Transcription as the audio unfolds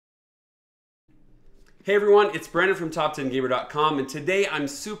Hey everyone, it's Brandon from Top10Gamer.com, and today I'm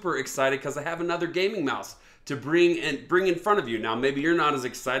super excited because I have another gaming mouse to bring in front of you. Now, maybe you're not as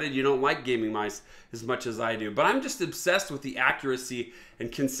excited, you don't like gaming mice as much as I do, but I'm just obsessed with the accuracy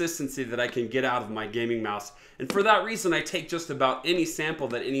and consistency that I can get out of my gaming mouse. And for that reason, I take just about any sample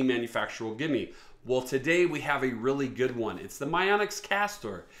that any manufacturer will give me. Well, today we have a really good one. It's the Mionix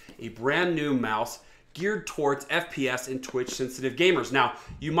Castor, a brand new mouse geared towards FPS and Twitch sensitive gamers. Now,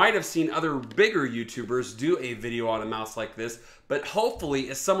 you might have seen other bigger YouTubers do a video on a mouse like this, but hopefully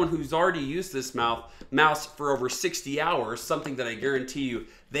as someone who's already used this mouse for over 60 hours, something that I guarantee you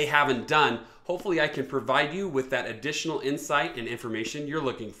they haven't done, hopefully I can provide you with that additional insight and information you're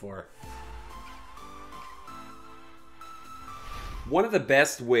looking for. One of the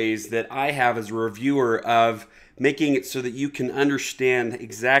best ways that I have as a reviewer of making it so that you can understand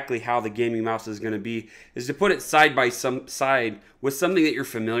exactly how the gaming mouse is going to be is to put it side by side with something that you're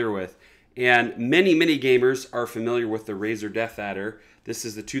familiar with. And many gamers are familiar with the Razer DeathAdder. This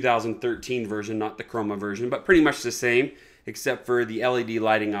is the 2013 version, not the Chroma version, but pretty much the same except for the LED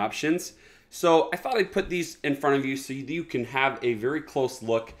lighting options. So I thought I'd put these in front of you so you can have a very close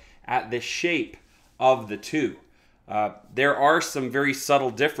look at the shape of the two. There are some very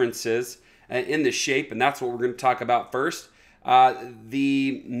subtle differences in the shape, and that's what we're going to talk about first.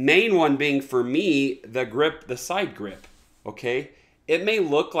 The main one being for me, the grip, the side grip, okay? It may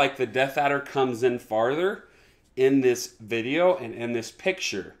look like the DeathAdder comes in farther in this video and in this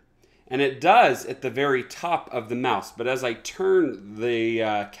picture, and it does at the very top of the mouse, but as I turn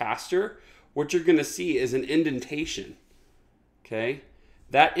the caster, what you're going to see is an indentation, okay?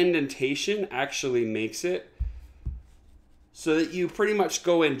 That indentation actually makes it so that you pretty much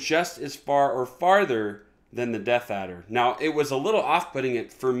go in just as far or farther than the DeathAdder. Now, it was a little off-putting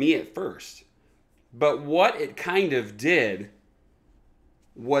it for me at first, but what it kind of did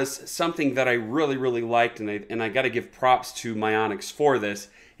was something that I really liked, and I got to give props to Mionix for this.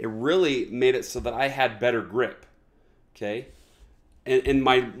 It really made it so that I had better grip, okay? In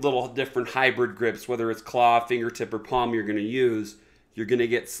my little different hybrid grips, whether it's claw, fingertip, or palm you're going to use, you're going to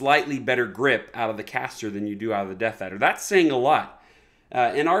get slightly better grip out of the caster than you do out of the DeathAdder. That's saying a lot.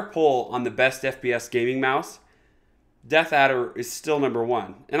 In our poll on the best FPS gaming mouse, DeathAdder is still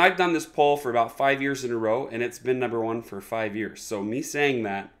 #1. And I've done this poll for about 5 years in a row, and it's been #1 for 5 years. So me saying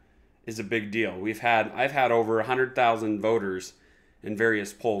that is a big deal. I've had over 100,000 voters in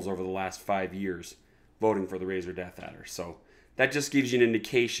various polls over the last 5 years voting for the Razer DeathAdder. So that just gives you an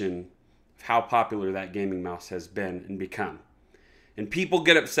indication of how popular that gaming mouse has been and become. And people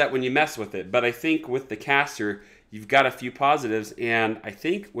get upset when you mess with it, but I think with the caster, you've got a few positives, and I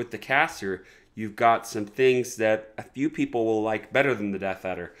think with the caster, you've got some things that a few people will like better than the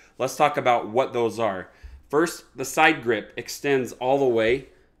DeathAdder. Let's talk about what those are. First, the side grip extends all the way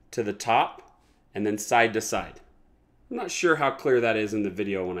to the top and then side to side. I'm not sure how clear that is in the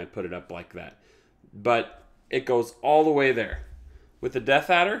video when I put it up like that, but it goes all the way there. With the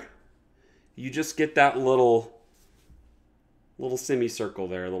DeathAdder, you just get that little semicircle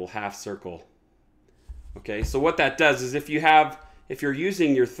there, a little half circle. Okay, so what that does is if you're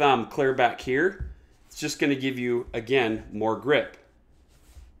using your thumb clear back here, it's just going to give you, again, more grip.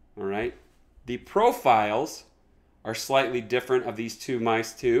 All right, the profiles are slightly different of these two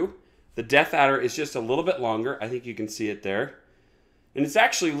mice too. The DeathAdder is just a little bit longer. I think you can see it there. And it's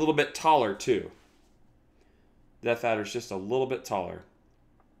actually a little bit taller too. DeathAdder is just a little bit taller.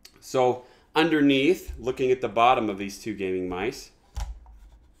 So underneath, looking at the bottom of these two gaming mice,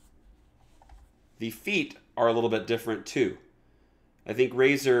 the feet are a little bit different too. I think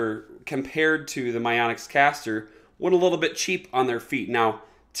Razer, compared to the Mionix Castor, went a little bit cheap on their feet. Now,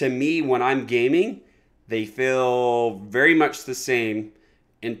 to me, when I'm gaming, they feel very much the same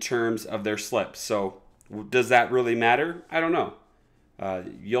in terms of their slip. So, does that really matter? I don't know.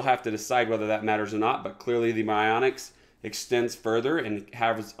 You'll have to decide whether that matters or not, but clearly the Mionix extends further and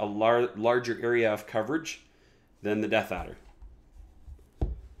has a larger area of coverage than the DeathAdder.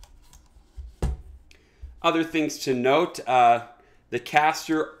 Other things to note, the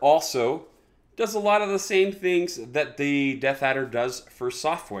caster also does a lot of the same things that the DeathAdder does for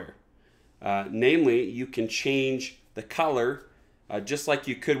software. Namely, you can change the color just like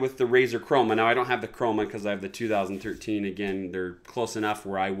you could with the Razer Chroma. Now, I don't have the Chroma because I have the 2013. Again, they're close enough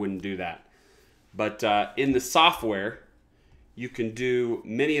where I wouldn't do that. But in the software, you can do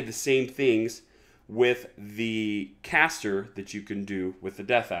many of the same things with the caster that you can do with the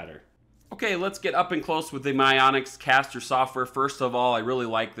DeathAdder. Okay, let's get up and close with the Mionix Castor software. First of all, I really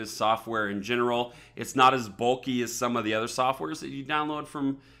like this software in general. It's not as bulky as some of the other softwares that you download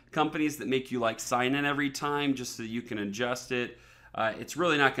from companies that make you like sign in every time just so you can adjust it. it's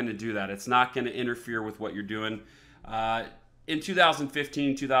really not going to do that. It's not going to interfere with what you're doing. In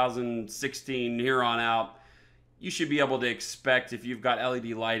 2015, 2016, here on out, you should be able to expect, if you've got LED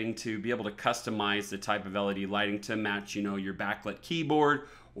lighting, to be able to customize the type of LED lighting to match, you know, your backlit keyboard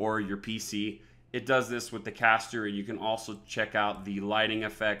or your PC. It does this with the Castor, and you can also check out the lighting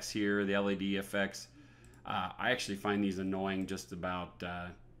effects here, the LED effects. I actually find these annoying just about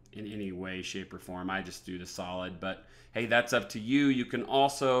in any way, shape, or form. I just do the solid, but hey, that's up to you. You can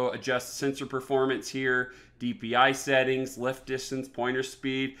also adjust sensor performance here, DPI settings, lift distance, pointer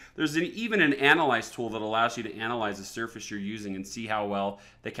speed. There's even an analyze tool that allows you to analyze the surface you're using and see how well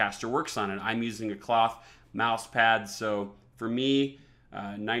the Castor works on it. I'm using a cloth mouse pad, so for me,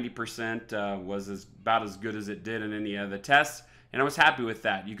 90% was about as good as it did in any of the tests, and I was happy with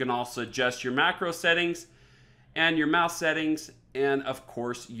that. You can also adjust your macro settings and your mouse settings, and of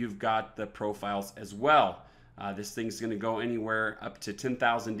course, you've got the profiles as well. This thing's going to go anywhere up to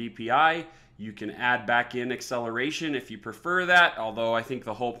 10,000 DPI. You can add back in acceleration if you prefer that, although I think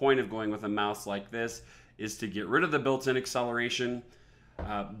the whole point of going with a mouse like this is to get rid of the built-in acceleration.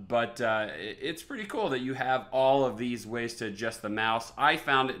 But it's pretty cool that you have all of these ways to adjust the mouse. I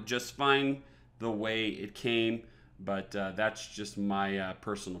found it just fine the way it came, but that's just my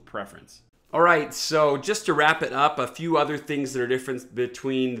personal preference. All right, so just to wrap it up, a few other things that are different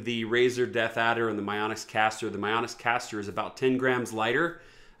between the Razer DeathAdder and the Mionix Castor. The Mionix Castor is about 10 grams lighter,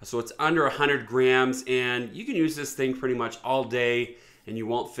 so it's under 100 grams, and you can use this thing pretty much all day and you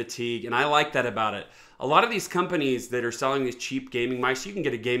won't fatigue, and I like that about it. A lot of these companies that are selling these cheap gaming mice, you can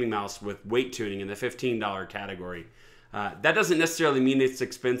get a gaming mouse with weight tuning in the $15 category. That doesn't necessarily mean it's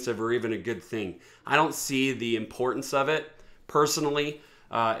expensive or even a good thing. I don't see the importance of it personally.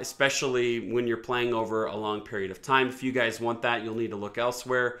 Especially when you're playing over a long period of time. If you guys want that, you'll need to look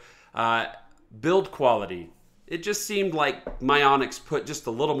elsewhere. Build quality. It just seemed like Mionix put just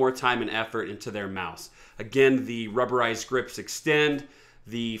a little more time and effort into their mouse. Again, the rubberized grips extend.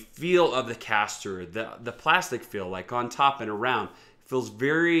 The feel of the Castor, the plastic feel, like on top and around, feels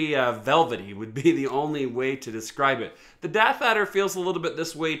very velvety, would be the only way to describe it. The DeathAdder feels a little bit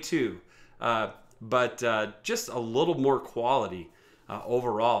this way too, but just a little more quality.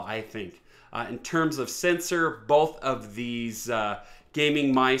 Overall, I think. In terms of sensor, both of these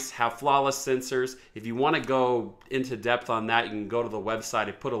gaming mice have flawless sensors. If you want to go into depth on that, you can go to the website.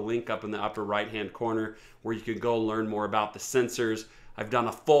 I put a link up in the upper right-hand corner where you can go learn more about the sensors. I've done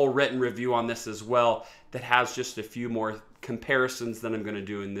a full written review on this as well that has just a few more comparisons than I'm going to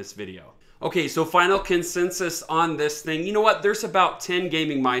do in this video. Okay, so final consensus on this thing. You know what? There's about 10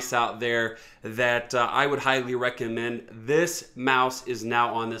 gaming mice out there that I would highly recommend. This mouse is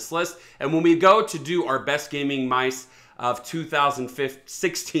now on this list. And when we go to do our best gaming mice of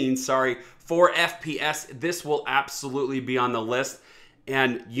 2016, for FPS, this will absolutely be on the list.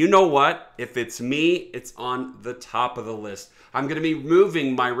 And you know what? If it's me, it's on the top of the list. I'm going to be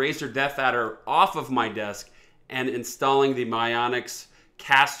moving my Razer DeathAdder off of my desk and installing the Mionix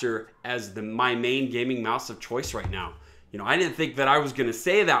Castor as my main gaming mouse of choice right now. You know, I didn't think that I was going to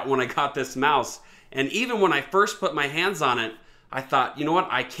say that when I got this mouse. And even when I first put my hands on it, I thought, you know what?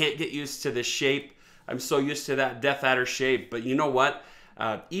 I can't get used to this shape. I'm so used to that DeathAdder shape. But you know what?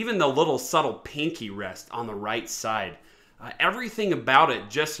 Even the little subtle pinky rest on the right side, everything about it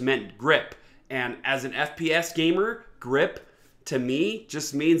just meant grip. And as an FPS gamer, grip to me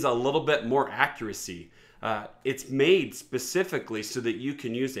just means a little bit more accuracy. It's made specifically so that you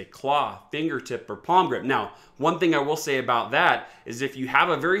can use a claw, fingertip, or palm grip. Now, one thing I will say about that is if you have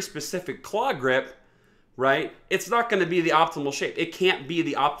a very specific claw grip, right, it's not going to be the optimal shape. It can't be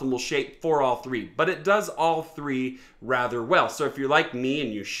the optimal shape for all three, but it does all three rather well. So if you're like me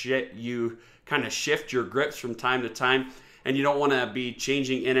and you kind of shift your grips from time to time and you don't want to be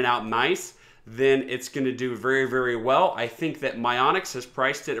changing in and out mice, then it's going to do very, very well. I think that Mionix has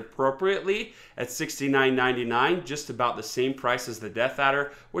priced it appropriately at $69.99, just about the same price as the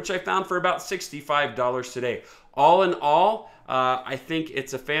DeathAdder, which I found for about $65 today. All in all, I think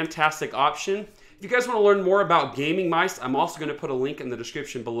it's a fantastic option. If you guys want to learn more about gaming mice, I'm also going to put a link in the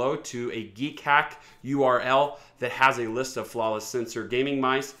description below to a Geek Hack URL that has a list of flawless sensor gaming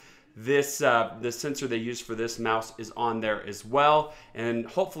mice. The sensor they use for this mouse is on there as well, and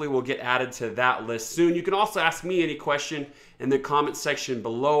hopefully will get added to that list soon. You can also ask me any question in the comment section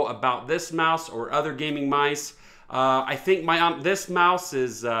below about this mouse or other gaming mice. I think this mouse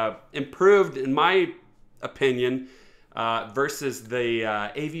is improved, in my opinion, versus the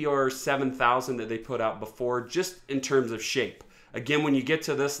Avior 7000 that they put out before, just in terms of shape. Again, when you get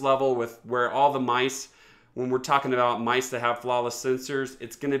to this level with where all the mice, when we're talking about mice that have flawless sensors,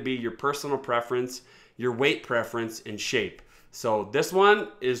 it's going to be your personal preference, your weight preference, and shape. So this one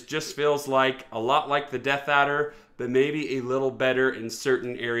just feels like a lot like the DeathAdder, but maybe a little better in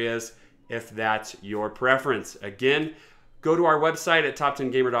certain areas if that's your preference. Again, go to our website at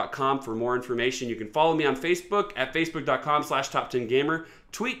top10gamer.com for more information. You can follow me on Facebook at facebook.com/top10gamer.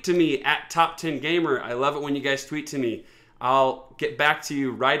 Tweet to me at top10gamer. I love it when you guys tweet to me. I'll get back to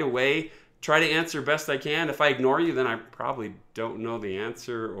you right away. Try to answer best I can. If I ignore you, then I probably don't know the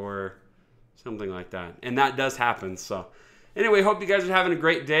answer or something like that. And that does happen. So anyway, hope you guys are having a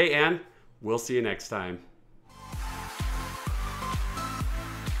great day, and we'll see you next time.